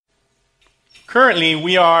Currently,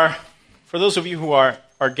 we are, for those of you who are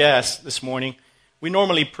our guests this morning, we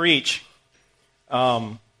normally preach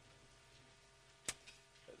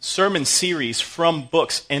sermon series from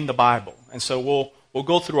books in the Bible. And so we'll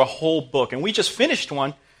go through a whole book. And we just finished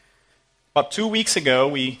one. About 2 weeks ago,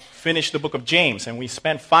 we finished the book of James. And we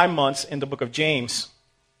spent 5 months in the book of James.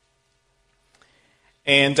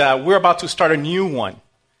 And we're about to start a new one.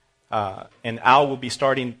 And Al will be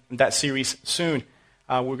starting that series soon.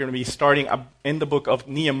 We're going to be starting in the book of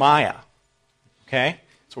Nehemiah. Okay?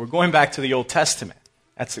 So we're going back to the Old Testament.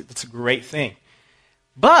 That's a great thing.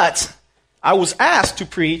 But I was asked to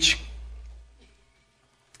preach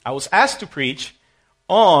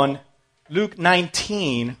on Luke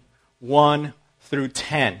 19, 1 through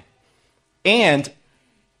 10. And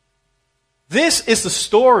this is the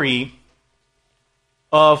story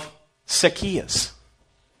of Zacchaeus.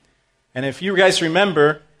 And if you guys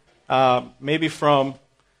remember, maybe from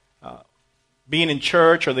being in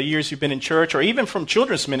church or the years you've been in church, or even from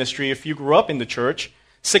children's ministry if you grew up in the church,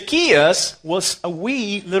 Zacchaeus was a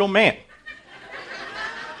wee little man.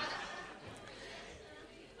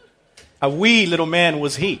 A wee little man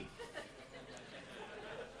was he.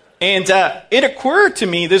 And it occurred to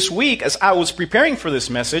me this week as I was preparing for this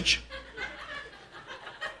message,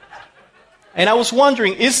 and I was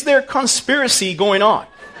wondering, is there conspiracy going on?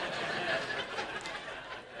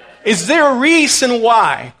 Is there a reason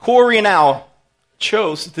why Corey and Al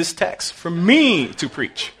chose this text for me to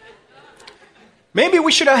preach? Maybe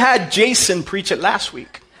we should have had Jason preach it last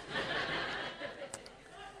week.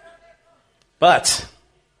 But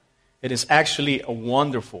it is actually a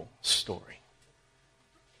wonderful story.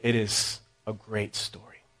 It is a great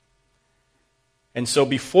story. And so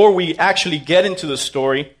before we actually get into the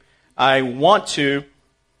story, I want to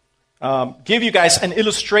give you guys an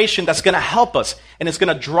illustration that's going to help us, and it's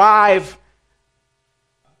going to drive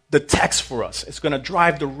the text for us. It's going to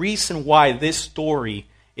drive the reason why this story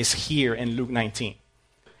is here in Luke 19.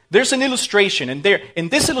 There's an illustration, and in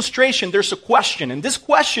this illustration, there's a question, and this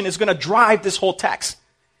question is going to drive this whole text.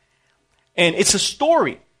 And it's a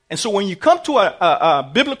story. And so when you come to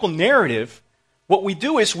a biblical narrative, what we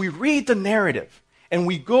do is we read the narrative, and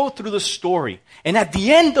we go through the story. And at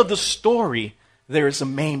the end of the story, there is a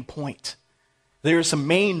main point. There is a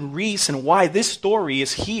main reason why this story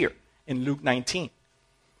is here in Luke 19.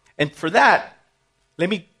 And for that, let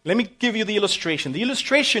me give you the illustration. The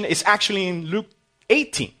illustration is actually in Luke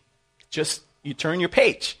 18. Just, you turn your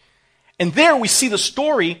page. And there we see the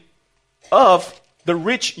story of the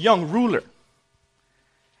rich young ruler.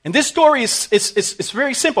 And this story is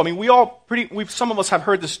very simple. I mean, some of us have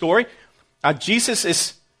heard the story. Jesus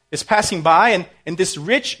is passing by, and this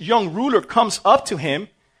rich young ruler comes up to him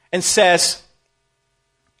and says,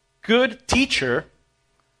 "Good teacher,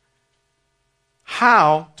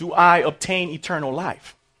 how do I obtain eternal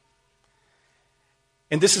life?"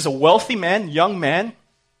 And this is a wealthy man, young man,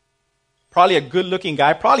 probably a good-looking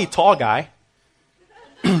guy, probably a tall guy.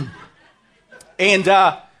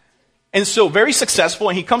 And so very successful,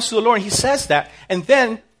 and he comes to the Lord and he says that. And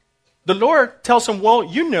then the Lord tells him, well,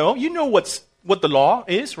 you know what the law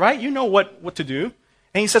is, right? You know what to do.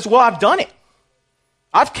 And he says, well, I've done it.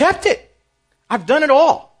 I've kept it. I've done it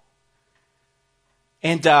all.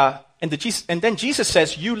 And then Jesus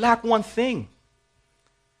says, you lack one thing.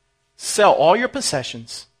 Sell all your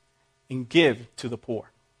possessions and give to the poor.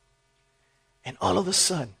 And all of a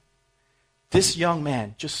sudden, this young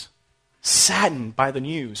man, just saddened by the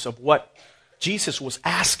news of what Jesus was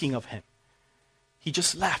asking of him, he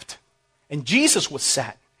just left. And Jesus was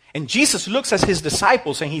sad. And Jesus looks at his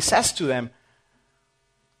disciples and he says to them,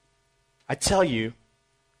 I tell you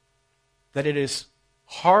that it's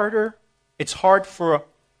hard for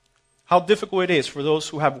how difficult it is for those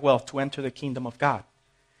who have wealth to enter the kingdom of God.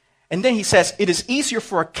 And then he says, it is easier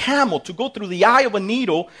for a camel to go through the eye of a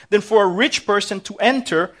needle than for a rich person to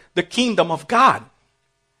enter the kingdom of God.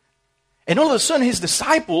 And all of a sudden his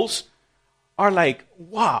disciples are like,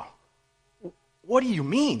 wow, what do you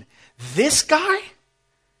mean? This guy?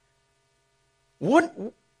 What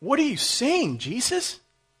are you saying, Jesus?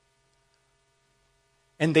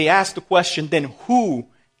 And they ask the question, then who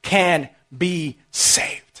can be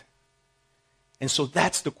saved? And so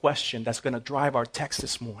that's the question that's going to drive our text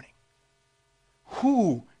this morning.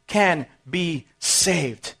 Who can be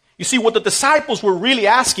saved? You see, what the disciples were really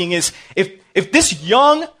asking is, if this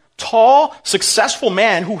young, tall, successful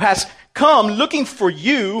man who has come looking for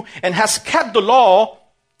you and has kept the law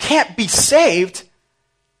can't be saved,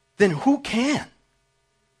 then who can?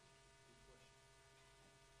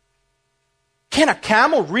 Can a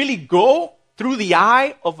camel really go through the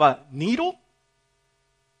eye of a needle?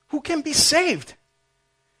 Who can be saved?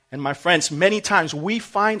 And my friends, many times we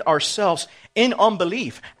find ourselves in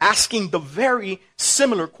unbelief, asking the very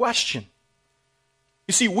similar question.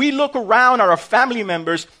 You see, we look around at our family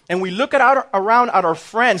members and we look around at our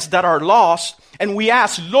friends that are lost and we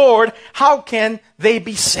ask, Lord, how can they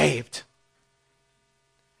be saved?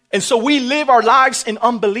 And so we live our lives in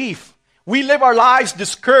unbelief. We live our lives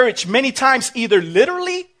discouraged, many times either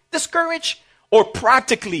literally discouraged or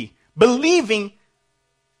practically believing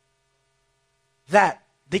that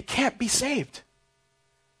they can't be saved.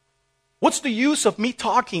 What's the use of me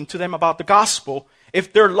talking to them about the gospel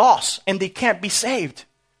if they're lost and they can't be saved?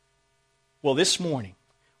 Well, this morning,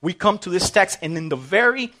 we come to this text, and in the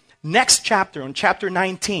very next chapter, in chapter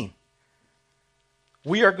 19,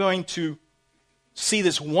 we are going to see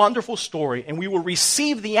this wonderful story, and we will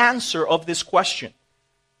receive the answer of this question: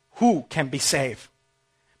 who can be saved?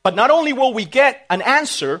 But not only will we get an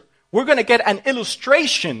answer, we're going to get an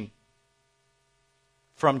illustration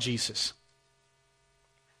from Jesus.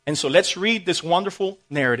 And so let's read this wonderful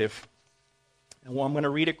narrative. And I'm going to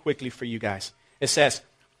read it quickly for you guys. It says,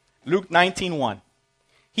 Luke 19:1.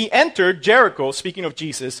 He entered Jericho, speaking of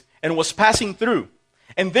Jesus, and was passing through.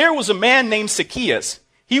 And there was a man named Zacchaeus.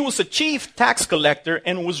 He was a chief tax collector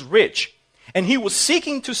and was rich. And he was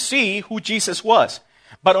seeking to see who Jesus was.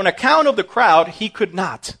 But on account of the crowd, he could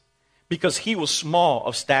not, because he was small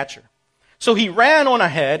of stature. So he ran on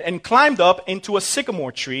ahead and climbed up into a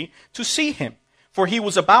sycamore tree to see him, for he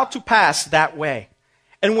was about to pass that way.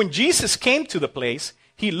 And when Jesus came to the place,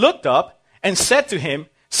 he looked up and said to him,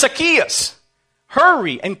 Zacchaeus,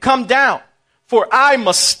 hurry and come down, for I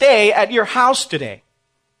must stay at your house today.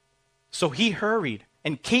 So he hurried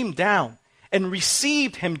and came down and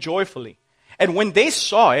received him joyfully. And when they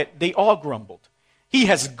saw it, they all grumbled. He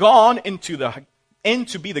has gone in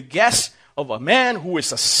to be the guest of a man who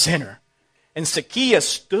is a sinner. And Zacchaeus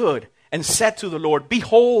stood and said to the Lord,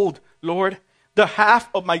 Behold, Lord, the half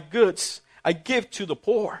of my goods I give to the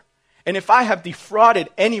poor. And if I have defrauded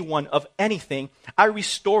anyone of anything, I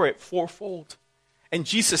restore it fourfold. And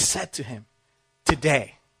Jesus said to him,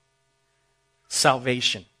 Today,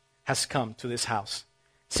 salvation has come to this house,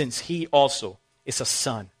 since he also is a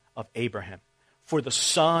son of Abraham. For the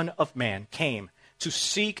Son of Man came to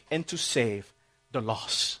seek and to save the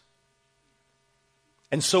lost.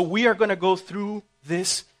 And so we are going to go through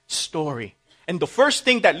this story. And the first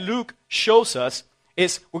thing that Luke shows us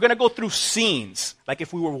is we're going to go through scenes, like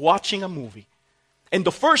if we were watching a movie. In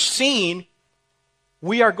the first scene,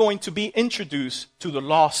 we are going to be introduced to the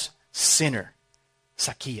lost sinner,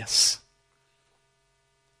 Zacchaeus.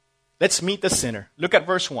 Let's meet the sinner. Look at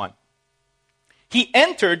verse 1. He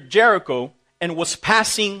entered Jericho and was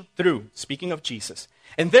passing through, speaking of Jesus.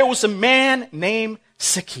 And there was a man named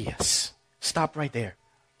Zacchaeus. Stop right there.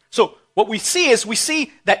 So what we see is we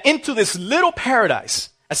see that into this little paradise,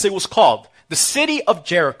 as it was called, the city of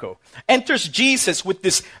Jericho, enters Jesus with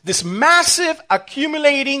this massive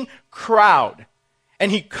accumulating crowd.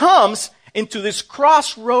 And he comes into this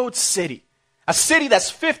crossroads city, a city that's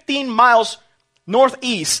 15 miles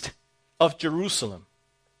northeast of Jerusalem.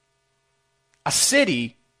 A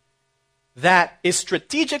city that is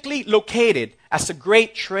strategically located as a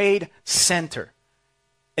great trade center.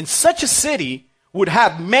 And such a city would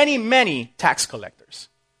have many, many tax collectors.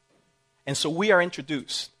 And so we are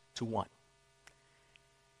introduced to one.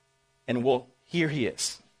 And here he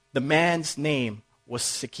is. The man's name was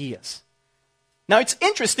Zacchaeus. Now it's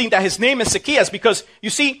interesting that his name is Zacchaeus because, you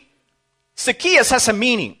see, Zacchaeus has a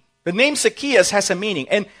meaning. The name Zacchaeus has a meaning.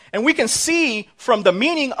 And we can see from the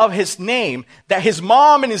meaning of his name that his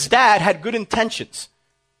mom and his dad had good intentions.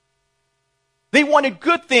 They wanted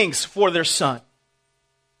good things for their son.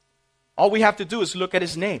 All we have to do is look at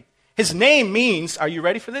his name. His name means, are you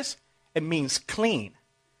ready for this? It means clean.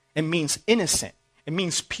 It means innocent. It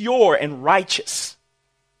means pure and righteous.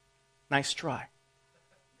 Nice try.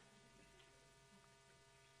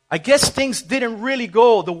 I guess things didn't really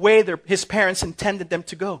go the way his parents intended them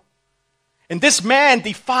to go. And this man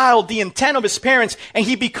defiled the intent of his parents, and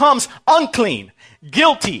he becomes unclean,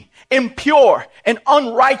 guilty, impure, and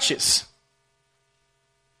unrighteous.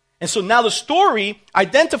 And so now the story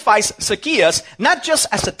identifies Zacchaeus not just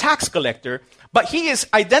as a tax collector, but he is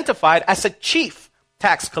identified as a chief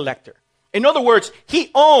tax collector. In other words,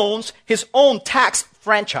 he owns his own tax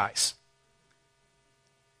franchise.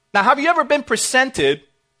 Now, have you ever been presented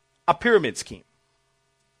a pyramid scheme?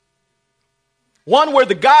 One where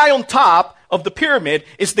the guy on top of the pyramid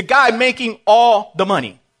is the guy making all the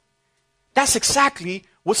money. That's exactly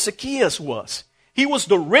what Zacchaeus was. He was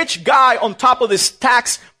the rich guy on top of this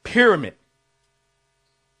tax pyramid.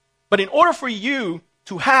 But in order for you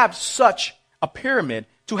to have such a pyramid,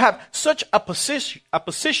 to have such a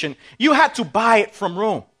position, you had to buy it from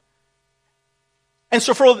Rome. And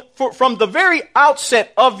so from the very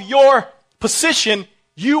outset of your position,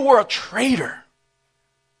 you were a traitor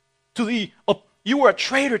you were a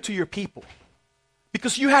traitor to your people.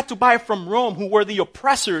 Because you had to buy it from Rome, who were the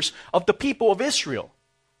oppressors of the people of Israel.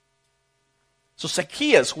 So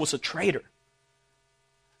Zacchaeus was a traitor.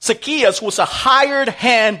 Zacchaeus was a hired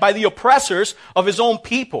hand by the oppressors of his own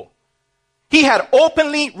people. He had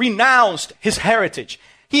openly renounced his heritage.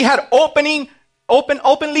 He had openly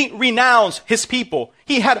renounced his people.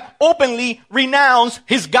 He had openly renounced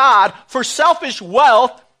his God for selfish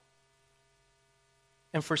wealth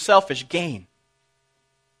and for selfish gain.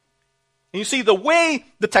 And you see, the way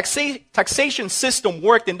the taxation system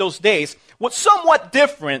worked in those days was somewhat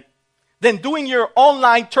different than doing your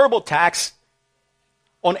online TurboTax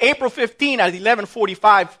on April 15 at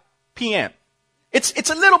 11:45 p.m. It's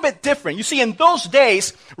a little bit different. You see, in those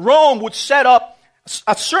days, Rome would set up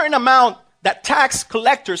a certain amount that tax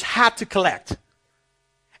collectors had to collect.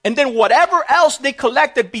 And then whatever else they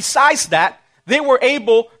collected besides that, they were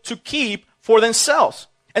able to keep for themselves.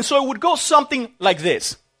 And so it would go something like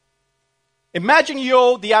this. Imagine you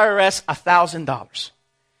owe the IRS $1,000.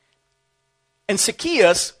 And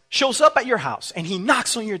Zacchaeus shows up at your house and he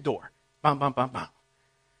knocks on your door. Bam, bam, bam, bam.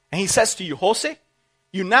 And he says to you, Jose,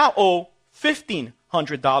 you now owe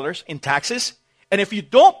 $1,500 in taxes. And if you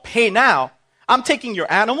don't pay now, I'm taking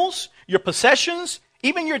your animals, your possessions,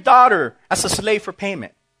 even your daughter as a slave for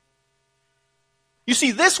payment. You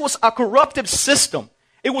see, this was a corruptive system.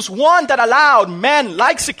 It was one that allowed men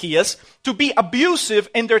like Zacchaeus to be abusive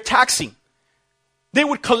in their taxing. They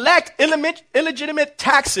would collect illegitimate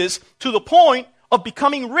taxes to the point of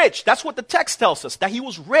becoming rich. That's what the text tells us, that he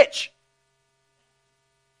was rich.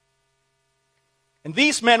 And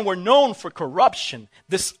these men were known for corruption,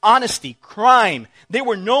 dishonesty, crime. They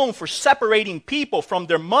were known for separating people from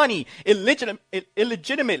their money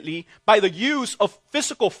illegitimately by the use of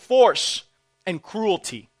physical force and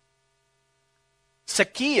cruelty.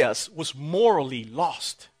 Zacchaeus was morally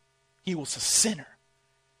lost. He was a sinner.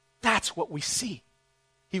 That's what we see.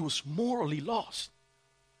 He was morally lost.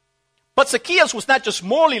 But Zacchaeus was not just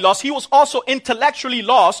morally lost, he was also intellectually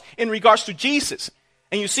lost in regards to Jesus.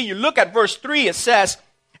 And you see, you look at verse 3, it says,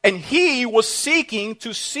 and he was seeking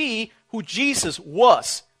to see who Jesus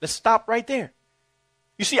was. Let's stop right there.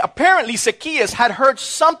 You see, apparently Zacchaeus had heard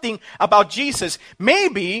something about Jesus.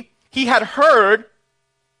 Maybe he had heard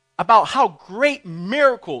about how great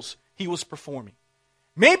miracles he was performing.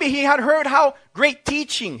 Maybe he had heard how great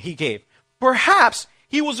teaching he gave. Perhaps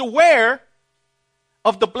he was aware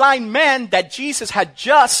of the blind man that Jesus had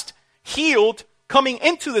just healed coming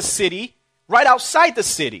into the city, right outside the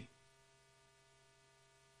city.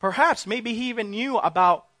 Perhaps, maybe he even knew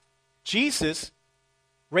about Jesus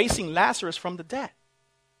raising Lazarus from the dead.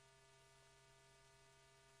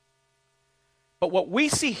 But what we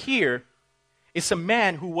see here is a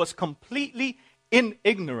man who was completely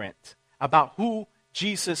ignorant about who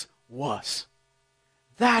Jesus was.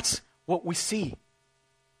 That's what we see.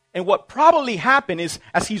 And what probably happened is,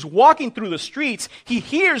 as he's walking through the streets, he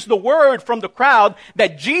hears the word from the crowd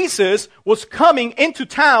that Jesus was coming into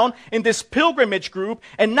town in this pilgrimage group,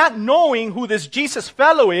 and not knowing who this Jesus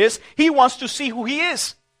fellow is, he wants to see who he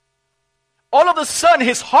is. All of a sudden,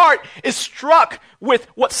 his heart is struck with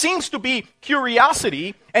what seems to be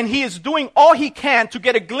curiosity, and he is doing all he can to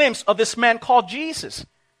get a glimpse of this man called Jesus.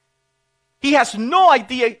 He has no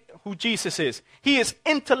idea who Jesus is. He is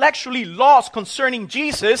intellectually lost concerning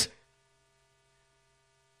Jesus.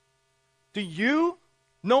 Do you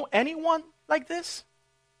know anyone like this?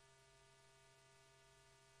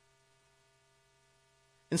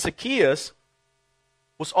 And Zacchaeus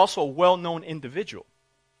was also a well-known individual.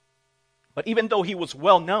 But even though he was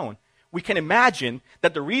well-known, we can imagine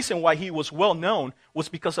that the reason why he was well-known was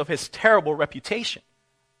because of his terrible reputation.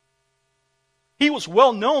 He was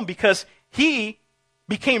well-known because he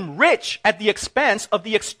became rich at the expense of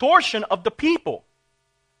the extortion of the people.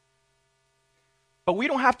 But we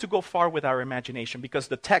don't have to go far with our imagination, because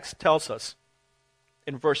the text tells us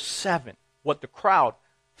in verse 7 what the crowd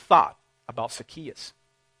thought about Zacchaeus.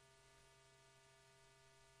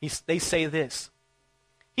 They say this: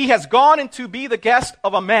 he has gone in to be the guest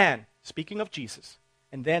of a man, speaking of Jesus,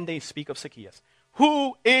 and then they speak of Zacchaeus,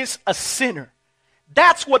 who is a sinner.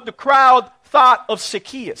 That's what the crowd thought of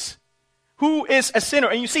Zacchaeus. Who is a sinner.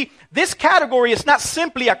 And you see, this category is not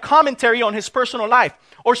simply a commentary on his personal life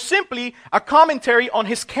or simply a commentary on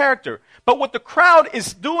his character. But what the crowd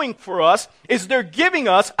is doing for us is they're giving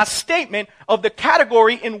us a statement of the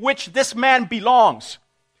category in which this man belongs.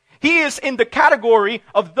 He is in the category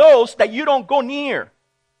of those that you don't go near.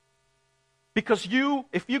 because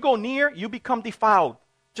if you go near, you become defiled,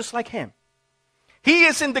 just like him. He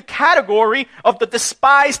is in the category of the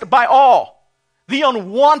despised by all, the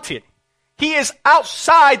unwanted. He is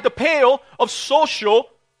outside the pale of social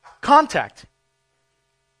contact.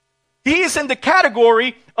 He is in the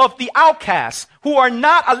category of the outcasts who are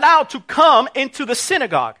not allowed to come into the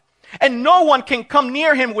synagogue. And no one can come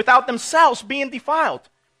near him without themselves being defiled.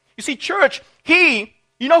 You see, church, you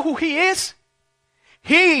know who he is?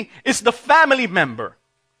 He is the family member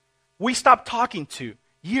we stopped talking to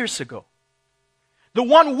years ago. The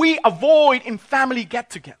one we avoid in family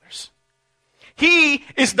get-togethers. He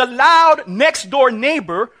is the loud next-door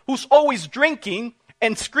neighbor who's always drinking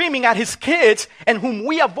and screaming at his kids and whom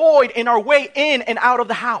we avoid in our way in and out of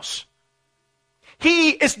the house.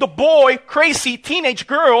 He is the boy, crazy teenage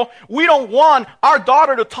girl we don't want our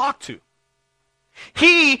daughter to talk to.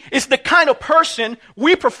 He is the kind of person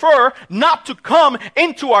we prefer not to come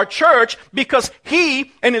into our church because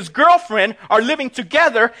he and his girlfriend are living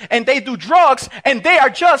together and they do drugs and they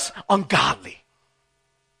are just ungodly.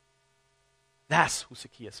 That's who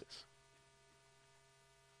Zacchaeus is.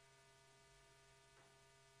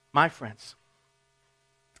 My friends,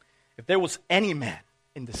 if there was any man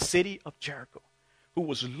in the city of Jericho who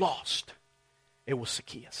was lost, it was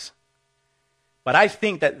Zacchaeus. But I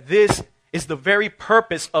think that this is the very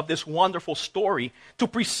purpose of this wonderful story, to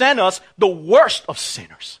present us the worst of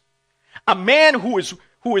sinners. A man who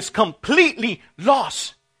is completely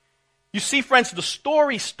lost. You see, friends, the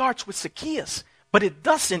story starts with Zacchaeus, but it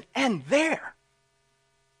doesn't end there.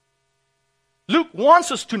 Luke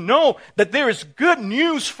wants us to know that there is good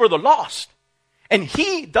news for the lost. And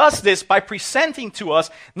he does this by presenting to us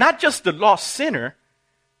not just the lost sinner,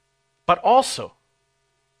 but also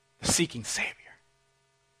the seeking Savior.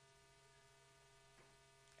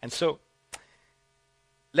 And so,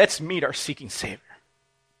 let's meet our seeking Savior.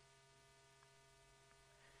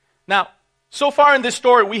 Now, so far in this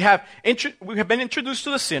story, we have been introduced to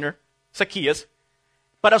the sinner, Zacchaeus.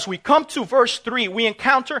 But as we come to verse 3, we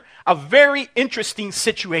encounter a very interesting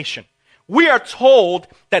situation. We are told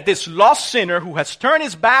that this lost sinner who has turned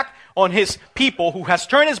his back on his people, who has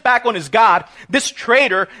turned his back on his God, this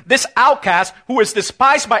traitor, this outcast who is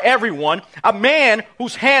despised by everyone, a man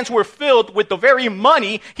whose hands were filled with the very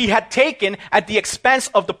money he had taken at the expense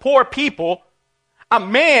of the poor people, a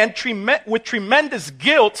man with tremendous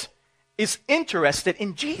guilt is interested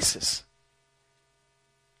in Jesus.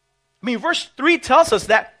 I mean, verse 3 tells us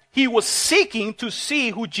that he was seeking to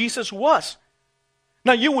see who Jesus was.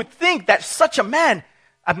 Now, you would think that such a man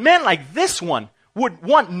like this one, would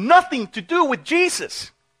want nothing to do with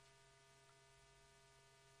Jesus.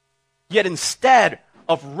 Yet instead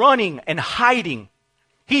of running and hiding,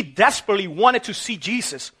 he desperately wanted to see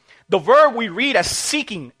Jesus. The verb we read as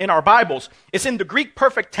seeking in our Bibles is in the Greek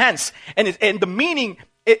perfect tense, and the meaning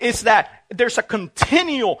is that there's a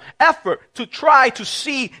continual effort to try to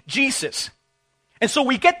see Jesus. And so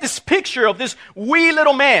we get this picture of this wee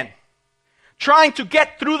little man trying to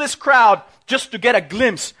get through this crowd just to get a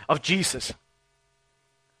glimpse of Jesus.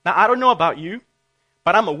 Now, I don't know about you,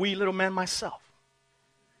 but I'm a wee little man myself.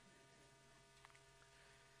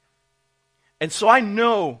 And so I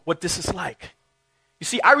know what this is like. You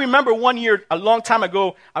see, I remember one year, a long time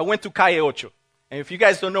ago, I went to Calle Ocho. And if you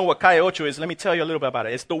guys don't know what Calle Ocho is, let me tell you a little bit about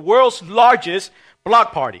it. It's the world's largest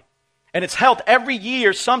block party. And it's held every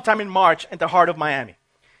year, sometime in March, in the heart of Miami.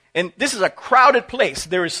 And this is a crowded place.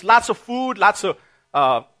 There is lots of food, lots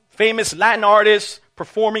of famous Latin artists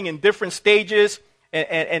performing in different stages.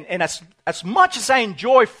 And as much as I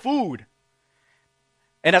enjoy food,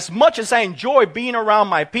 and as much as I enjoy being around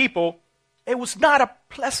my people, it was not a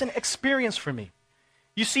pleasant experience for me.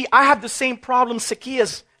 You see, I have the same problem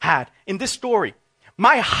Zacchaeus had in this story.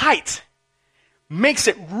 My height makes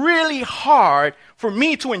it really hard for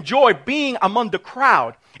me to enjoy being among the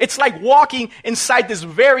crowd. It's like walking inside this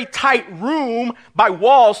very tight room by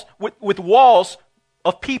walls with walls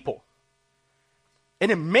of people.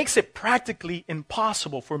 And it makes it practically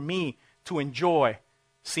impossible for me to enjoy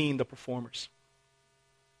seeing the performers.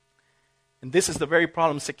 And this is the very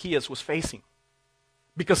problem Zacchaeus was facing.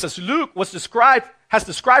 Because as Luke has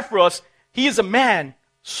described for us, he is a man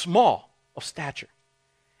small of stature.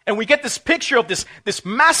 And we get this picture of this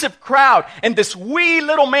massive crowd and this wee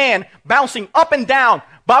little man bouncing up and down,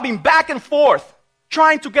 bobbing back and forth,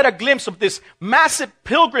 trying to get a glimpse of this massive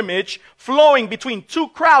pilgrimage flowing between two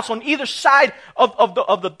crowds on either side of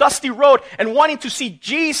the dusty road and wanting to see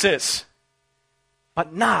Jesus,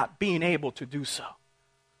 but not being able to do so.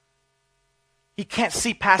 He can't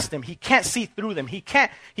see past them. He can't see through them. He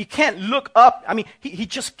can't look up. I mean, he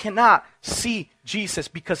just cannot see Jesus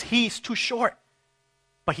because he's too short.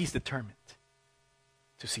 But he's determined.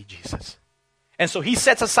 to see Jesus. And so he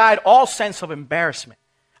sets aside all sense of embarrassment.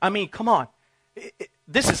 I mean, come on.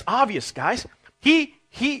 This is obvious, guys. He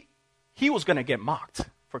was going to get mocked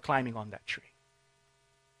for climbing on that tree.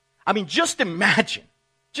 I mean, just imagine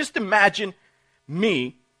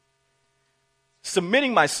me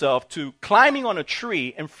submitting myself to climbing on a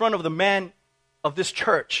tree in front of the man of this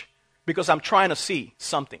church because I'm trying to see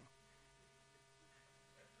something.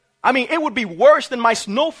 I mean, it would be worse than my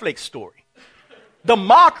snowflake story. The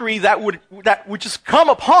mockery that would just come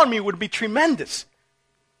upon me would be tremendous.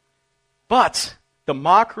 But the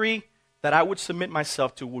mockery that I would submit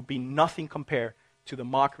myself to would be nothing compared to the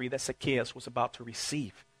mockery that Zacchaeus was about to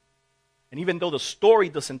receive. And even though the story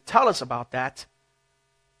doesn't tell us about that,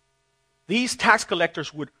 these tax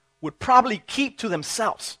collectors would probably keep to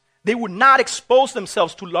themselves. They would not expose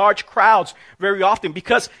themselves to large crowds very often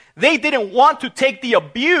because they didn't want to take the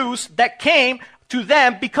abuse that came to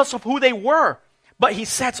them because of who they were. But he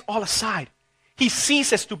sets all aside. He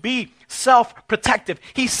ceases to be self-protective.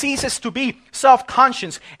 He ceases to be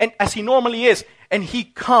self-conscious, and as he normally is. And he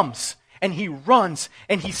comes and he runs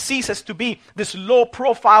and he ceases to be this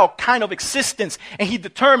low-profile kind of existence. And he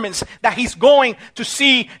determines that he's going to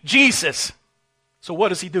see Jesus. So what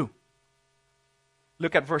does he do?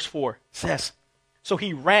 Look at verse 4. It says, so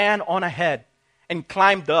he ran on ahead and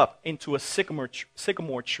climbed up into a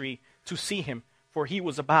sycamore tree to see him, for he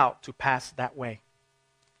was about to pass that way.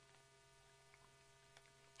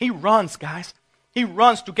 He runs, guys. He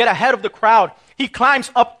runs to get ahead of the crowd. He climbs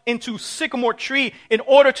up into sycamore tree in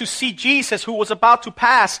order to see Jesus, who was about to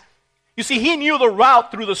pass. You see, he knew the route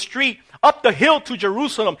through the street up the hill to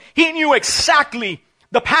Jerusalem. He knew exactly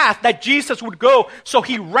the path that Jesus would go. So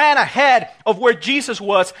he ran ahead of where Jesus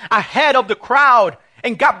was, ahead of the crowd,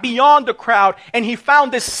 and got beyond the crowd. And he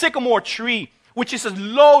found this sycamore tree, which is a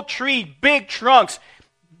low tree, big trunks,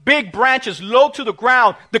 big branches, low to the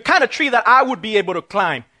ground, the kind of tree that I would be able to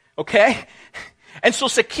climb. Okay? And so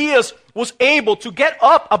Zacchaeus was able to get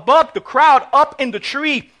up above the crowd, up in the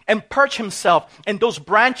tree, and perch himself in those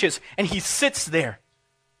branches. And he sits there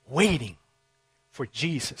waiting for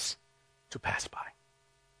Jesus to pass by.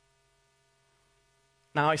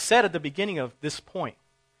 Now, I said at the beginning of this point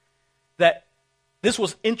that this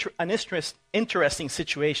was an interesting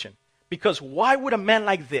situation. Because why would a man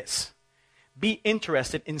like this be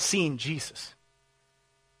interested in seeing Jesus?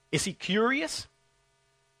 Is he curious?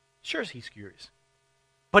 Sure, he's curious.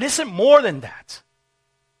 But is it more than that?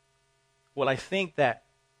 Well, I think that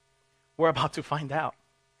we're about to find out.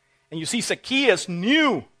 And you see, Zacchaeus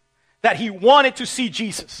knew that he wanted to see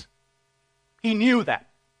Jesus. He knew that.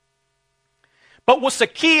 But what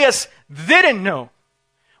Zacchaeus didn't know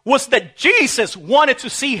was that Jesus wanted to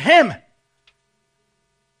see him.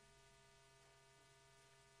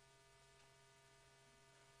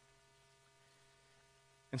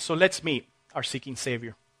 And so let's meet our seeking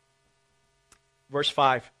Savior. Verse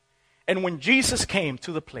 5. And when Jesus came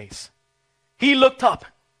to the place, he looked up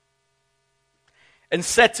and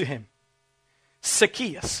said to him,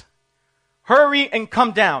 Zacchaeus, hurry and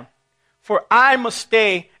come down, for I must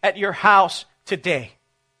stay at your house today.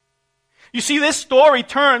 You see, this story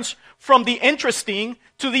turns from the interesting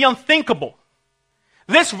to the unthinkable.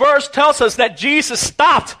 This verse tells us that Jesus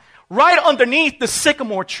stopped right underneath the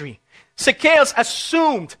sycamore tree. Zacchaeus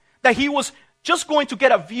assumed that he was just going to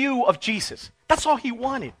get a view of Jesus. That's all he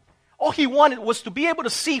wanted. All he wanted was to be able to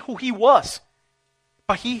see who he was.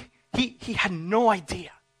 But he had no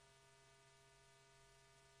idea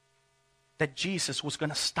that Jesus was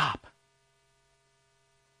going to stop.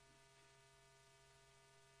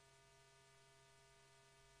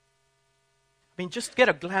 I mean, just get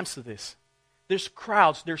a glimpse of this. There's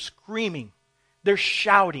crowds, they're screaming, they're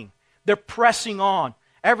shouting, they're pressing on.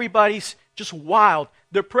 Everybody's just wild.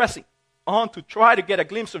 They're pressing on to try to get a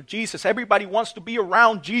glimpse of Jesus. Everybody wants to be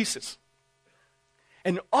around Jesus.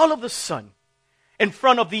 And all of a sudden, in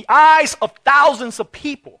front of the eyes of thousands of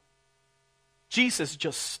people, Jesus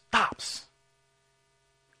just stops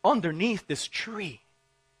underneath this tree.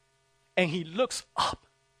 And he looks up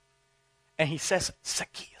and he says,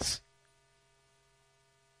 Zacchaeus,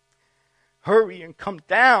 hurry and come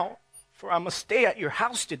down, for I must stay at your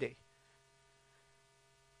house today.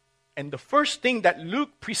 And the first thing that Luke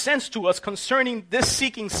presents to us concerning this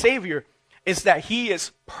seeking Savior is that he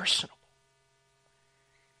is personable.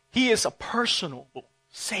 He is a personable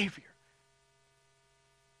Savior.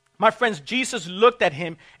 My friends, Jesus looked at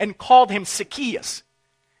him and called him Zacchaeus.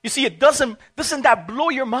 You see, doesn't that blow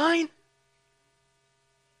your mind?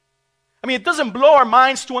 I mean, it doesn't blow our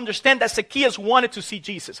minds to understand that Zacchaeus wanted to see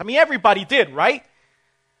Jesus. I mean, everybody did, right?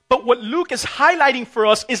 But what Luke is highlighting for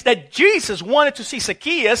us is that Jesus wanted to see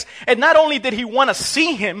Zacchaeus, and not only did he want to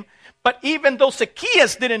see him, but even though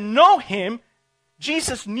Zacchaeus didn't know him,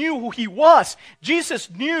 Jesus knew who he was. Jesus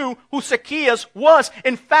knew who Zacchaeus was.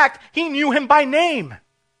 In fact, he knew him by name.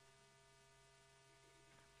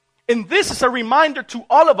 And this is a reminder to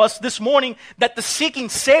all of us this morning that the seeking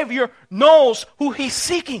Savior knows who he's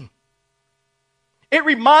seeking. It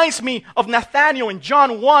reminds me of Nathanael in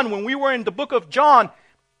John 1 when we were in the book of John,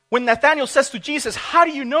 when Nathanael says to Jesus, "How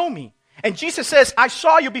do you know me?" And Jesus says, "I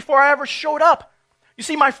saw you before I ever showed up." You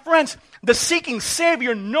see, my friends, the seeking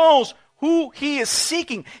Savior knows who he is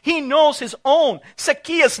seeking. He knows his own.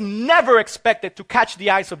 Zacchaeus never expected to catch the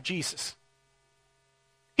eyes of Jesus.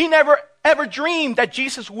 He never ever dreamed that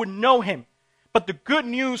Jesus would know him. But the good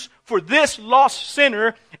news for this lost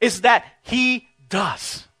sinner is that he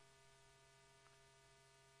does.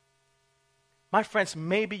 My friends,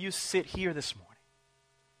 maybe you sit here this morning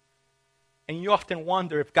and you often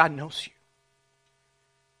wonder if God knows you.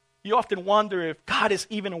 You often wonder if God is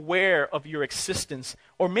even aware of your existence.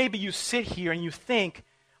 Or maybe you sit here and you think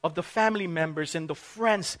of the family members and the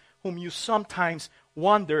friends whom you sometimes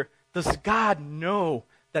wonder, does God know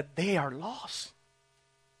that they are lost?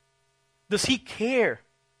 Does he care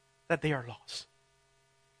that they are lost?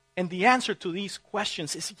 And the answer to these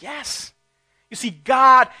questions is yes. You see,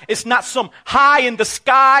 God is not some high in the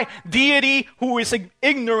sky deity who is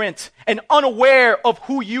ignorant and unaware of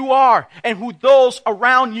who you are and who those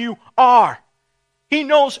around you are. He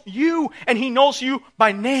knows you, and he knows you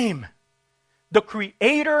by name. The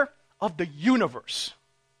creator of the universe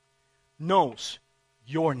knows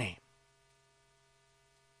your name.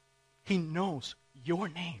 He knows your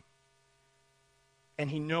name. And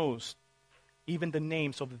he knows even the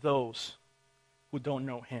names of those who don't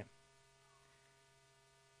know him.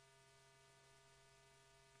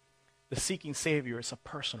 The seeking Savior is a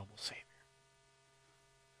personable Savior.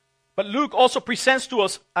 But Luke also presents to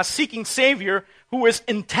us a seeking Savior who is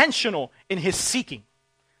intentional in his seeking.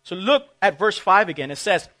 So look at verse 5 again. It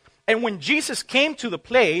says, "And when Jesus came to the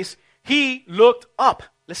place, he looked up."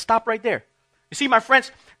 Let's stop right there. You see, my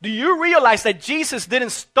friends, do you realize that Jesus didn't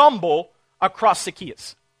stumble across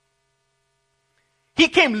Zacchaeus? He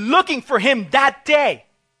came looking for him that day.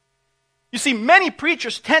 You see, many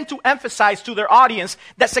preachers tend to emphasize to their audience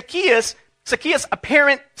that Zacchaeus'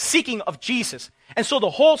 apparent seeking of Jesus. And so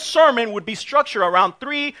the whole sermon would be structured around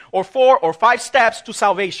 3 or 4 or 5 steps to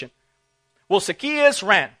salvation. Well, Zacchaeus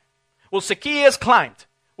ran. Well, Zacchaeus climbed.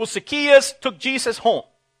 Well, Zacchaeus took Jesus home,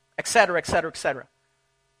 etc., etc., etc.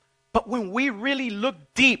 But when we really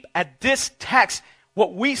look deep at this text,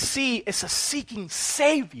 what we see is a seeking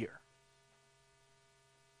Savior.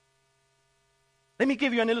 Let me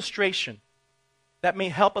give you an illustration that may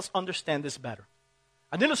help us understand this better.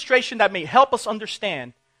 An illustration that may help us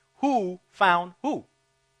understand who found who.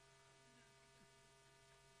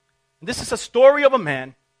 This is a story of a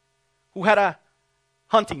man who had a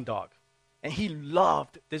hunting dog, and he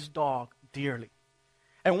loved this dog dearly.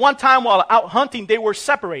 And one time while out hunting, they were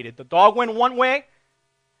separated. The dog went one way,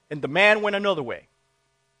 and the man went another way.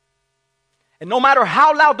 And no matter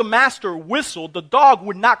how loud the master whistled, the dog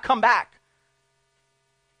would not come back.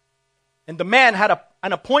 And the man had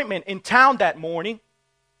an appointment in town that morning,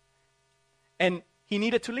 and he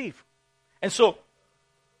needed to leave. And so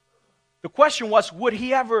the question was, would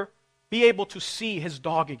he ever be able to see his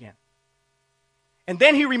dog again? And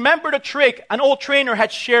then he remembered a trick an old trainer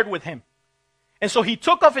had shared with him. And so he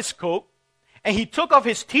took off his coat, and he took off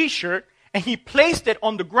his t-shirt, and he placed it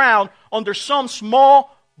on the ground under some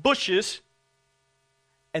small bushes,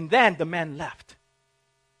 and then the man left.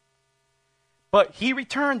 But he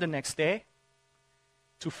returned the next day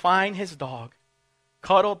to find his dog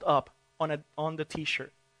cuddled up on the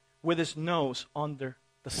t-shirt with his nose under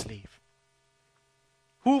the sleeve.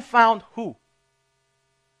 Who found who?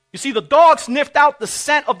 You see, the dog sniffed out the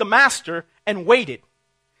scent of the master and waited.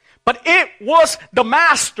 But it was the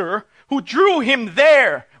master who drew him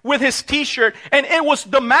there with his t-shirt, and it was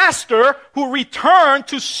the master who returned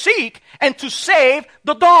to seek and to save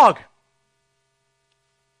the dog.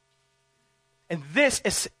 And this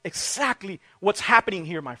is exactly what's happening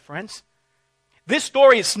here, my friends. This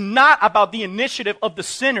story is not about the initiative of the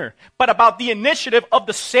sinner, but about the initiative of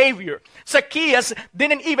the Savior. Zacchaeus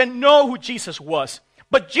didn't even know who Jesus was,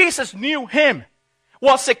 but Jesus knew him.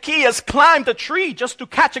 While Zacchaeus climbed a tree just to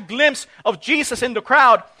catch a glimpse of Jesus in the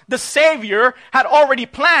crowd, the Savior had already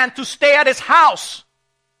planned to stay at his house.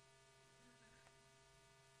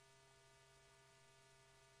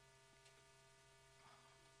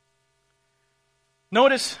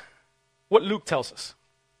 Notice what Luke tells us.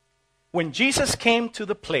 When Jesus came to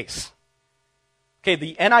the place, Okay,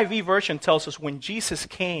 the NIV version tells us when Jesus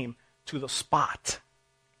came to the spot.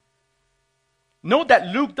 Note that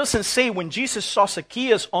Luke doesn't say when Jesus saw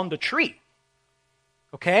Zacchaeus on the tree.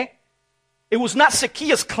 Okay? It was not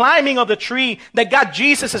Zacchaeus climbing up the tree that got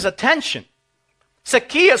Jesus' attention.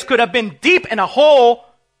 Zacchaeus could have been deep in a hole,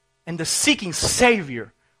 and the seeking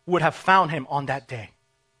Savior would have found him on that day.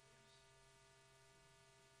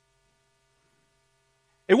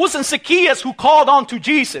 It wasn't Zacchaeus who called on to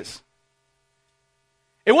Jesus.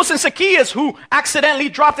 It wasn't Zacchaeus who accidentally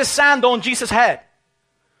dropped his sandal on Jesus' head.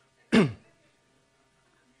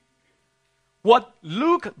 What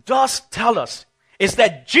Luke does tell us is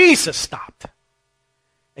that Jesus stopped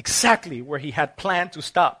exactly where he had planned to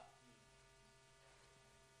stop.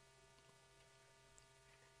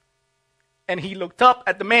 And he looked up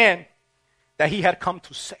at the man that he had come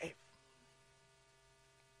to save.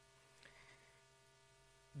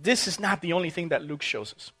 This is not the only thing that Luke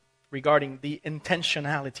shows us regarding the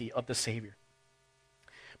intentionality of the Savior.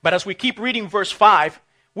 But as we keep reading verse 5,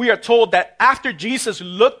 we are told that after Jesus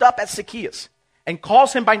looked up at Zacchaeus and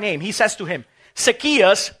calls him by name, he says to him,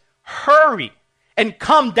 Zacchaeus, hurry and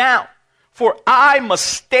come down, for I must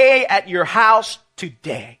stay at your house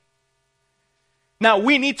today. Now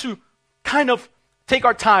we need to kind of take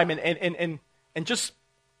our time and just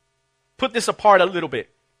put this apart a little bit.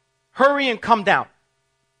 Hurry and come down.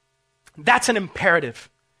 That's an imperative.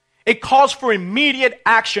 It calls for immediate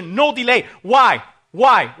action, no delay. Why?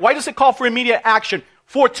 Why? Why does it call for immediate action?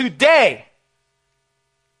 For today.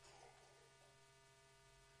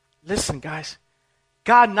 Listen, guys.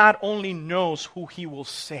 God not only knows who he will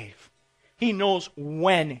save, he knows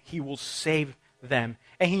when he will save them,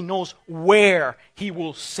 and he knows where he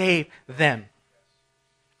will save them.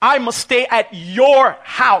 I must stay at your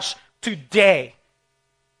house today.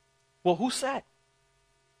 Well, who said?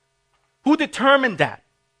 Who determined that?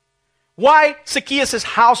 Why Zacchaeus'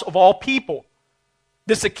 house of all people?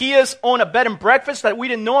 Did Zacchaeus own a bed and breakfast that we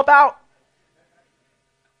didn't know about?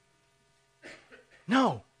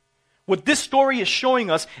 No. What this story is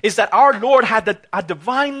showing us is that our Lord had a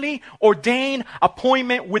divinely ordained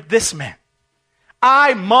appointment with this man.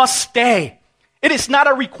 I must stay. It is not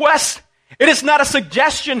a request. It is not a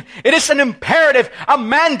suggestion. It is an imperative, a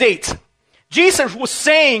mandate. Jesus was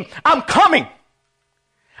saying, I'm coming.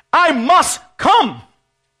 I must come.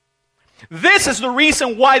 This is the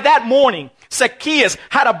reason why that morning Zacchaeus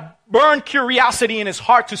had a burned curiosity in his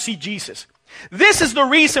heart to see Jesus. This is the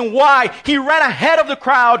reason why he ran ahead of the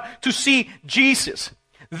crowd to see Jesus.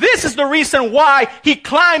 This is the reason why he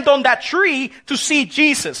climbed on that tree to see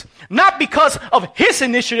Jesus. Not because of his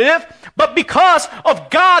initiative, but because of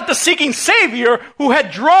God, the seeking Savior, who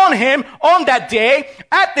had drawn him on that day,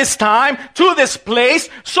 at this time, to this place,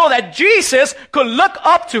 so that Jesus could look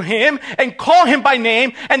up to him and call him by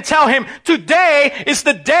name and tell him, today is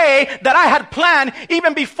the day that I had planned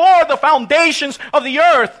even before the foundations of the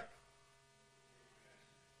earth.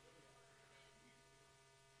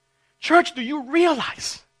 Church, do you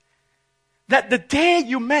realize that the day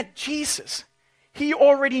you met Jesus, he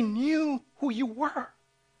already knew who you were?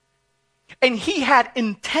 And he had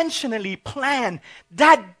intentionally planned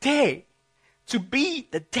that day to be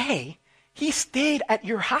the day he stayed at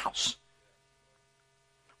your house.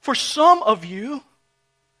 For some of you,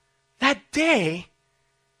 that day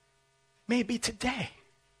may be today.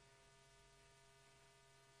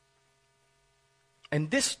 And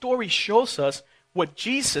this story shows us what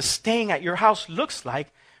Jesus staying at your house looks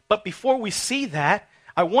like. But before we see that,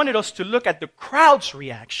 I wanted us to look at the crowd's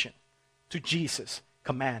reaction to Jesus'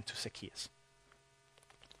 command to Zacchaeus.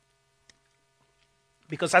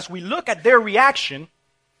 Because as we look at their reaction,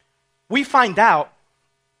 we find out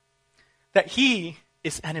that he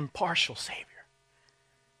is an impartial Savior.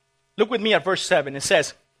 Look with me at verse 7. It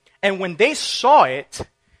says, and when they saw it,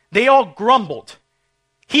 they all grumbled.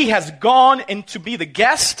 He has gone in to be the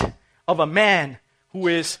guest of a man who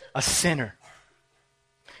is a sinner.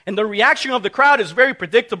 And the reaction of the crowd is very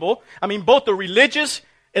predictable. I mean, both the religious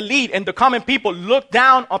elite and the common people looked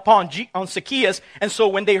down upon Zacchaeus. And so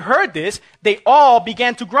when they heard this, they all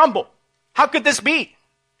began to grumble. How could this be?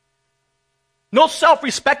 No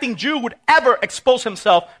self-respecting Jew would ever expose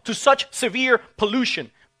himself to such severe pollution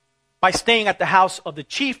by staying at the house of the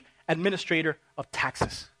chief administrator of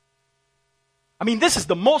taxes. I mean, this is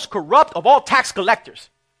the most corrupt of all tax collectors.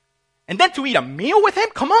 And then to eat a meal with him?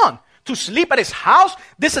 Come on. To sleep at his house?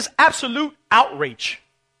 This is absolute outrage.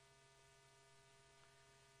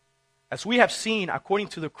 As we have seen, according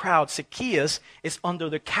to the crowd, Zacchaeus is under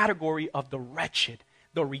the category of the wretched,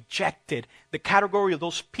 the rejected, the category of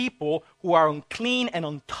those people who are unclean and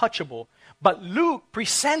untouchable. But Luke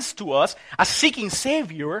presents to us a seeking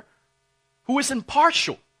Savior who is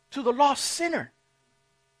impartial to the lost sinner.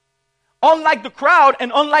 Unlike the crowd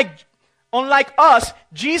and unlike us,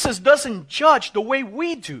 Jesus doesn't judge the way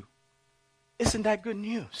we do. Isn't that good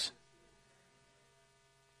news?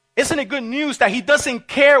 Isn't it good news that he doesn't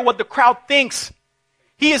care what the crowd thinks?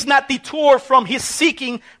 He is not detoured from his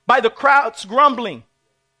seeking by the crowd's grumbling.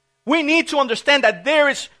 We need to understand that there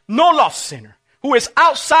is no lost sinner who is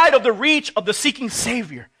outside of the reach of the seeking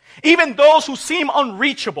Savior. Even those who seem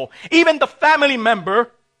unreachable, even the family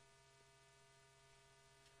member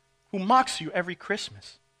who mocks you every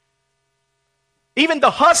Christmas. Even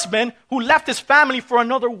the husband who left his family for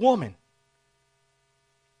another woman.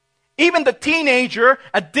 Even the teenager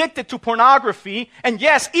addicted to pornography. And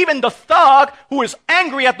yes, even the thug who is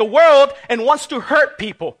angry at the world and wants to hurt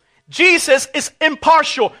people. Jesus is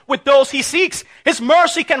impartial with those he seeks. His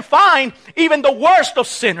mercy can find even the worst of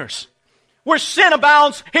sinners. Where sin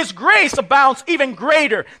abounds, his grace abounds even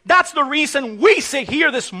greater. That's the reason we sit here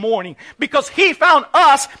this morning. Because he found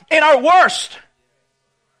us in our worst.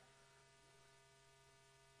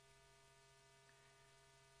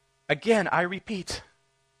 Again, I repeat.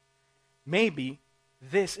 Maybe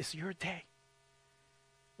this is your day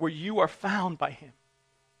where you are found by him.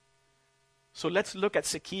 So let's look at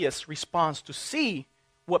Zacchaeus' response to see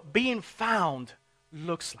what being found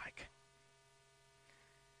looks like.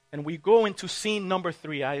 And we go into scene number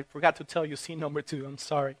 3. I forgot to tell you scene number 2. I'm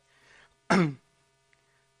sorry. The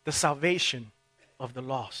salvation of the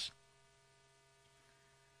lost.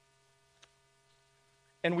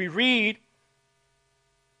 And we read,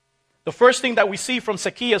 the first thing that we see from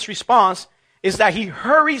Zacchaeus' response is that he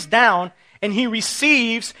hurries down and he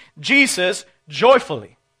receives Jesus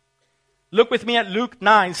joyfully. Look with me at Luke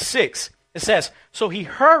 9:6. It says, so he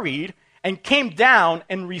hurried and came down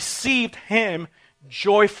and received him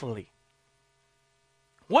joyfully.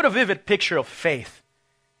 What a vivid picture of faith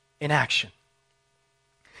in action.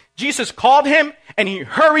 Jesus called him and he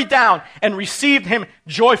hurried down and received him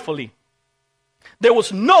joyfully. There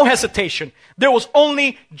was no hesitation. There was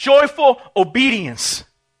only joyful obedience.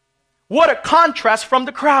 What a contrast from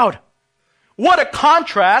the crowd. What a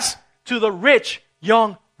contrast to the rich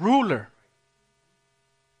young ruler.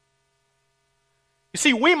 You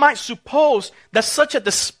see, we might suppose that such a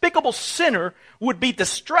despicable sinner would be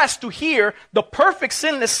distressed to hear the perfect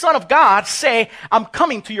sinless Son of God say, I'm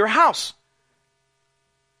coming to your house.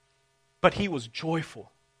 But he was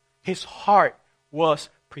joyful. His heart was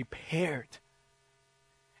prepared.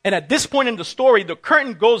 And at this point in the story, the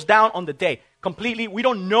curtain goes down on the day. Completely, we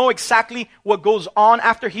don't know exactly what goes on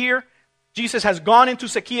after here. Jesus has gone into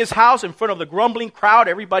Zacchaeus' house in front of the grumbling crowd.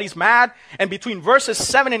 Everybody's mad. And between verses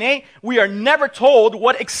 7 and 8, we are never told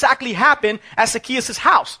what exactly happened at Zacchaeus'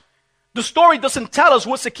 house. The story doesn't tell us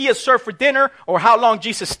what Zacchaeus served for dinner or how long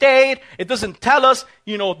Jesus stayed. It doesn't tell us,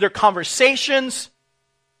 their conversations.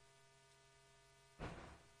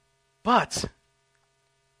 But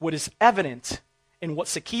what is evident in what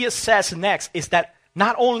Zacchaeus says next is that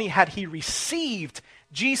not only had he received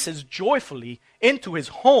Jesus joyfully into his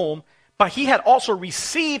home, but he had also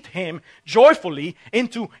received him joyfully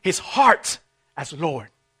into his heart as Lord.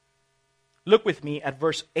 Look with me at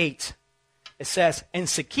verse 8. It says, and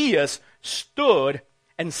Zacchaeus stood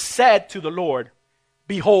and said to the Lord,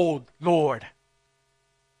 behold, Lord.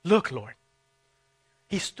 Look, Lord.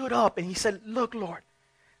 He stood up and he said, look, Lord.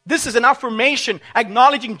 This is an affirmation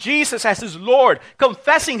acknowledging Jesus as his Lord,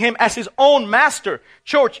 confessing him as his own master.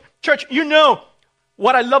 Church, you know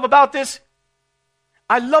what I love about this?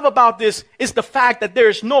 I love about this is the fact that there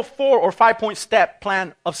is no 4 or 5 point step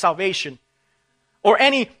plan of salvation or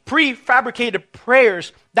any prefabricated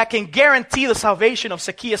prayers that can guarantee the salvation of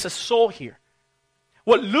Zacchaeus' soul here.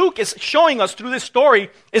 What Luke is showing us through this story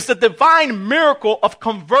is the divine miracle of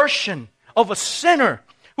conversion of a sinner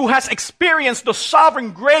who has experienced the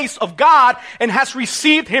sovereign grace of God and has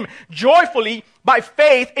received him joyfully by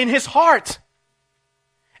faith in his heart.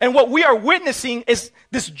 And what we are witnessing is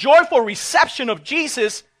this joyful reception of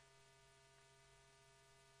Jesus.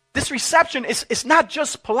 This reception is not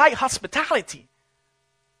just polite hospitality.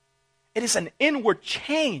 It is an inward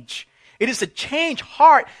change. It is a changed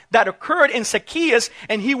heart that occurred in Zacchaeus,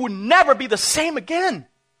 and he would never be the same again.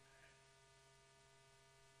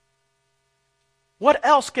 What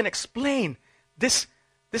else can explain this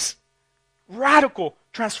radical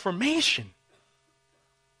transformation?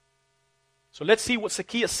 So let's see what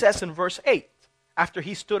Zacchaeus says in verse 8 after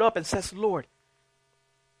he stood up and says, Lord.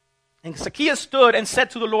 And Zacchaeus stood and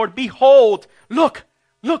said to the Lord, behold, look,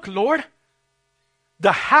 Lord,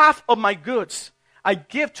 the half of my goods I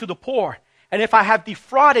give to the poor, and if I have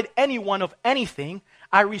defrauded anyone of anything,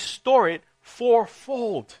 I restore it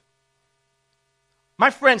fourfold. My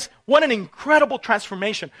friends, what an incredible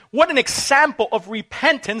transformation. What an example of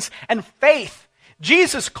repentance and faith.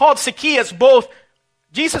 Jesus called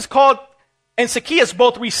and Zacchaeus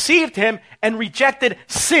both received him and rejected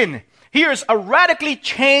sin. Here's a radically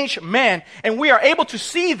changed man, and we are able to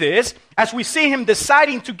see this as we see him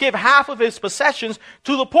deciding to give half of his possessions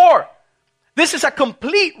to the poor. This is a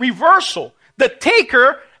complete reversal. The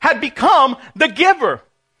taker had become the giver.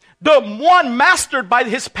 The one mastered by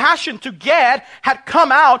his passion to get had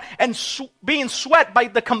come out and being swept by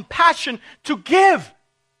the compassion to give.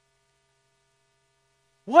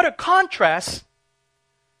 What a contrast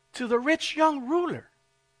to the rich young ruler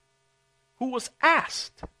who was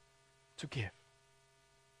asked to give.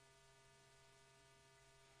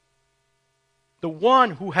 The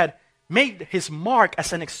one who had made his mark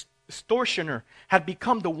as an extortioner had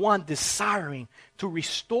become the one desiring to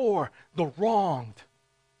restore the wronged.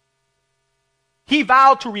 He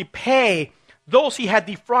vowed to repay those he had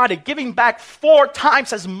defrauded, giving back 4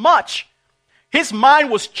 times as much. His mind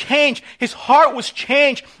was changed, his heart was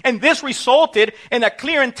changed, and this resulted in a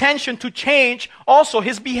clear intention to change also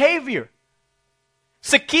his behavior.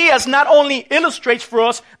 Zacchaeus not only illustrates for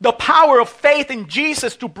us the power of faith in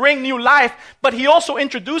Jesus to bring new life, but he also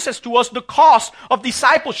introduces to us the cost of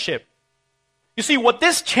discipleship. You see, what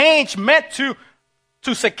this change meant to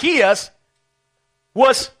Zacchaeus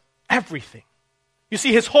was everything. You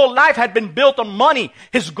see, his whole life had been built on money.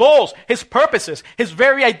 His goals, his purposes, his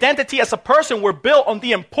very identity as a person were built on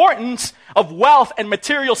the importance of wealth and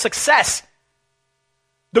material success.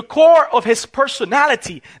 The core of his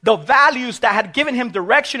personality, the values that had given him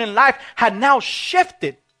direction in life, had now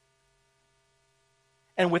shifted.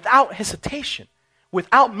 And without hesitation,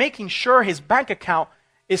 without making sure his bank account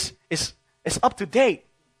is up to date,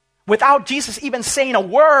 without Jesus even saying a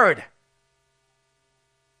word,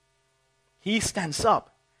 he stands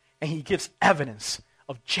up and he gives evidence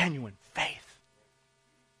of genuine faith.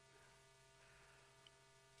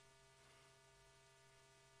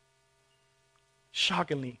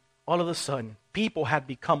 Shockingly, all of a sudden, people had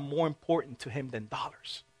become more important to him than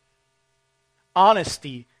dollars.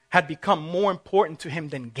 Honesty had become more important to him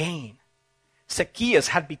than gain. Zacchaeus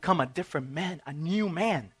had become a different man, a new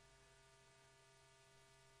man.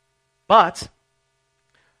 But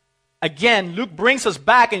again, Luke brings us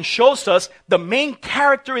back and shows us the main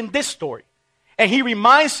character in this story. And he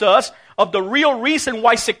reminds us of the real reason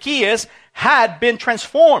why Zacchaeus had been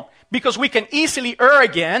transformed. Because we can easily err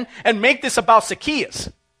again and make this about Zacchaeus.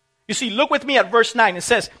 You see, look with me at verse 9. It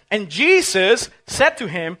says, "And Jesus said to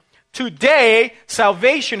him, 'Today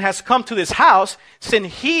salvation has come to this house,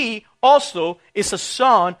 since he also is a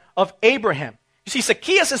son of Abraham.'" You see,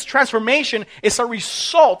 Zacchaeus' transformation is a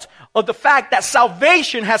result of the fact that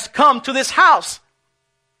salvation has come to this house.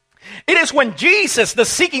 It is when Jesus, the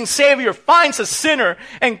seeking Savior, finds a sinner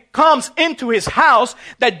and comes into his house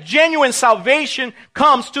that genuine salvation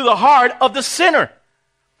comes to the heart of the sinner.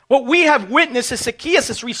 What we have witnessed as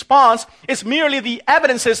Zacchaeus' response is merely the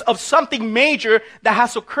evidences of something major that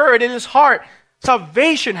has occurred in his heart.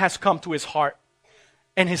 Salvation has come to his heart,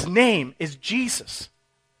 and his name is Jesus.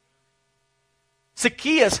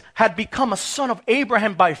 Zacchaeus had become a son of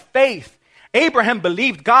Abraham by faith. Abraham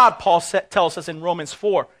believed God, Paul tells us in Romans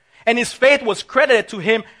 4. And his faith was credited to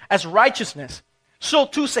him as righteousness. So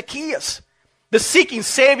too Zacchaeus. The seeking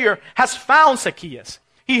Savior has found Zacchaeus.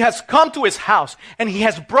 He has come to his house and he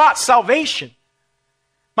has brought salvation.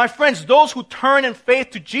 My friends, those who turn in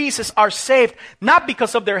faith to Jesus are saved not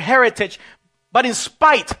because of their heritage, but in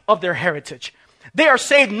spite of their heritage. They are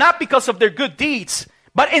saved not because of their good deeds,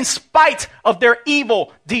 but in spite of their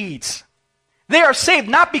evil deeds. They are saved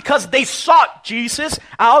not because they sought Jesus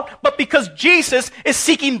out, but because Jesus is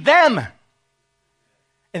seeking them.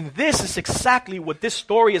 And this is exactly what this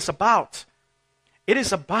story is about. It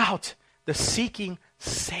is about the seeking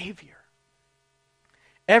Savior.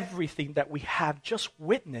 Everything that we have just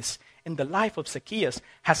witnessed in the life of Zacchaeus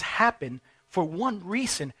has happened for one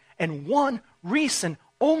reason and one reason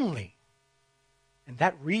only. And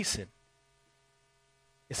that reason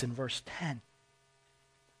is in verse 10.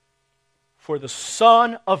 "For the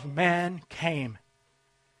Son of Man came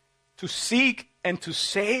to seek and to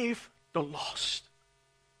save the lost."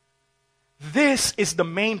 This is the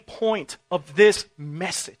main point of this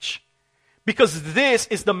message. Because this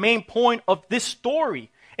is the main point of this story.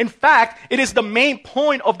 In fact, it is the main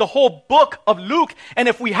point of the whole book of Luke. And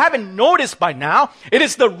if we haven't noticed by now, it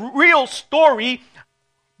is the real story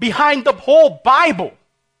behind the whole Bible.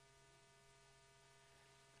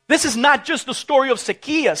 This is not just the story of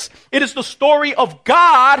Zacchaeus. It is the story of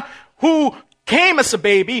God who came as a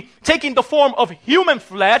baby, taking the form of human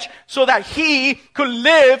flesh so that he could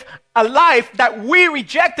live a life that we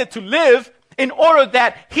rejected to live in order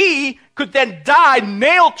that he could then die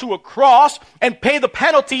nailed to a cross and pay the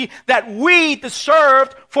penalty that we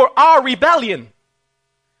deserved for our rebellion.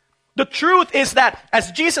 The truth is that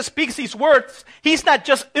as Jesus speaks these words, he's not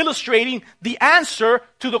just illustrating the answer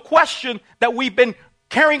to the question that we've been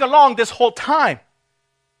carrying along this whole time.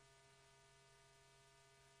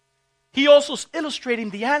 He also is illustrating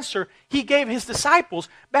the answer he gave his disciples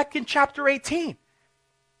back in chapter 18.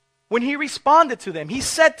 When he responded to them, he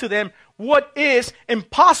said to them, what is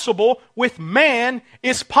impossible with man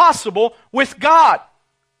is possible with God.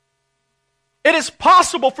 It is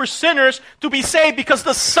possible for sinners to be saved because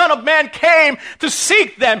the Son of Man came to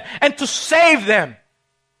seek them and to save them.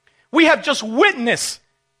 We have just witnessed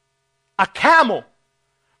a camel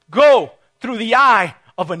go through the eye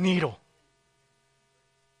of a needle.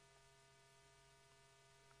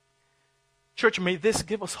 Church, may this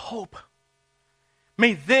give us hope.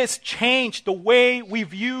 May this change the way we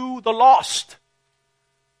view the lost.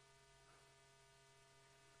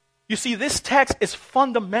 You see, this text is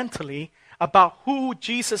fundamentally about who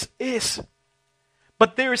Jesus is.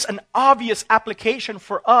 But there is an obvious application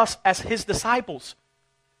for us as his disciples.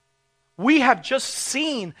 We have just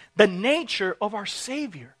seen the nature of our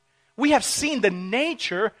Savior. We have seen the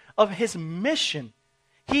nature of his mission.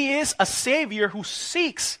 He is a Savior who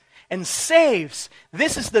seeks and saves.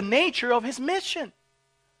 This is the nature of his mission.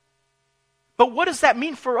 But what does that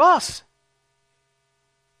mean for us?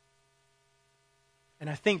 And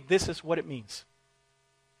I think this is what it means.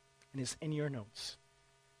 And it's in your notes.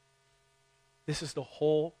 This is the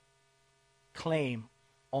whole claim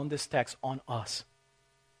on this text on us.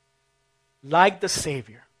 Like the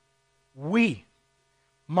Savior, we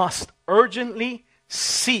must urgently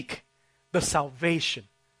seek the salvation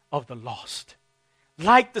of the lost.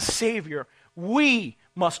 Like the Savior, we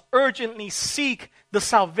must urgently seek the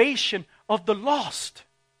salvation of the lost.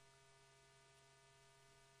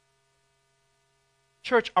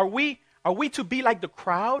 Church, are we to be like the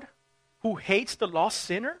crowd who hates the lost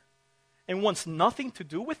sinner and wants nothing to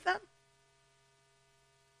do with them?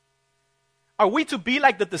 Are we to be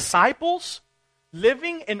like the disciples,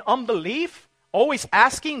 living in unbelief, always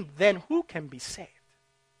asking, then who can be saved?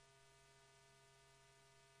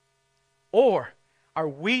 Or are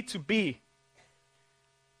we to be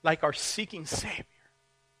like our seeking Savior,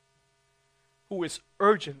 who is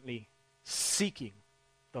urgently seeking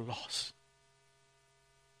the lost?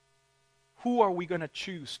 Who are we going to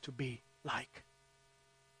choose to be like?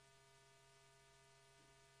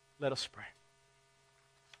 Let us pray.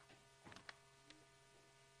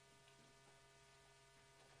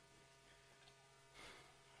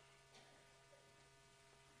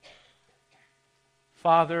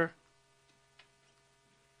 Father,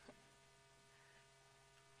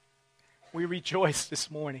 we rejoice this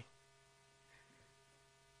morning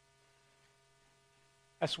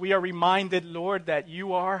as we are reminded, Lord, that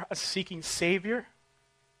you are a seeking Savior,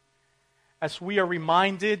 as we are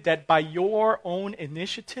reminded that by your own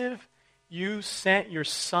initiative, you sent your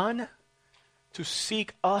Son to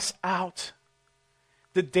seek us out.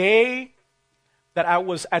 The day that I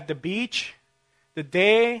was at the beach, the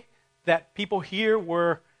day that people here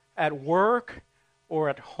were at work or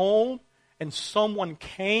at home, and someone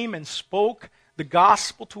came and spoke the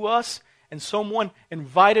gospel to us, and someone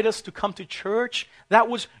invited us to come to church, that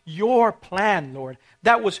was your plan, Lord.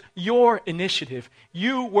 That was your initiative.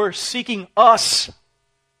 You were seeking us.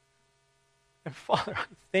 And Father, I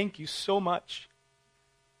thank you so much,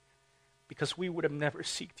 because we would have never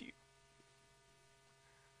seeked you.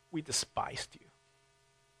 We despised you.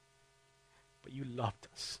 But you loved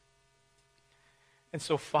us. And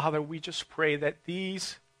so, Father, we just pray that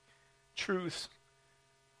these truths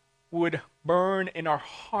would burn in our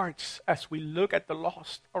hearts as we look at the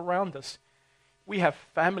lost around us. We have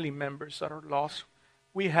family members that are lost.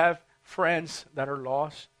 We have friends that are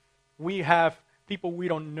lost. We have people we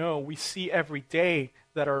don't know, we see every day,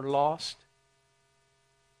 that are lost.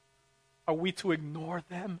 Are we to ignore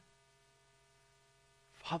them?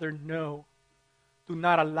 Father, no. Do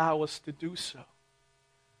not allow us to do so.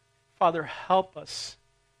 Father, help us.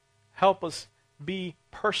 Help us be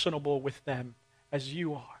personable with them as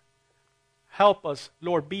you are. Help us,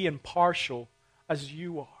 Lord, be impartial as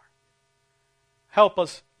you are. Help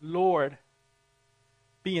us, Lord,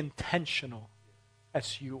 be intentional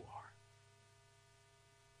as you are.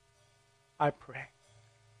 I pray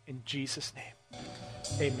in Jesus' name.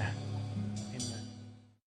 Amen.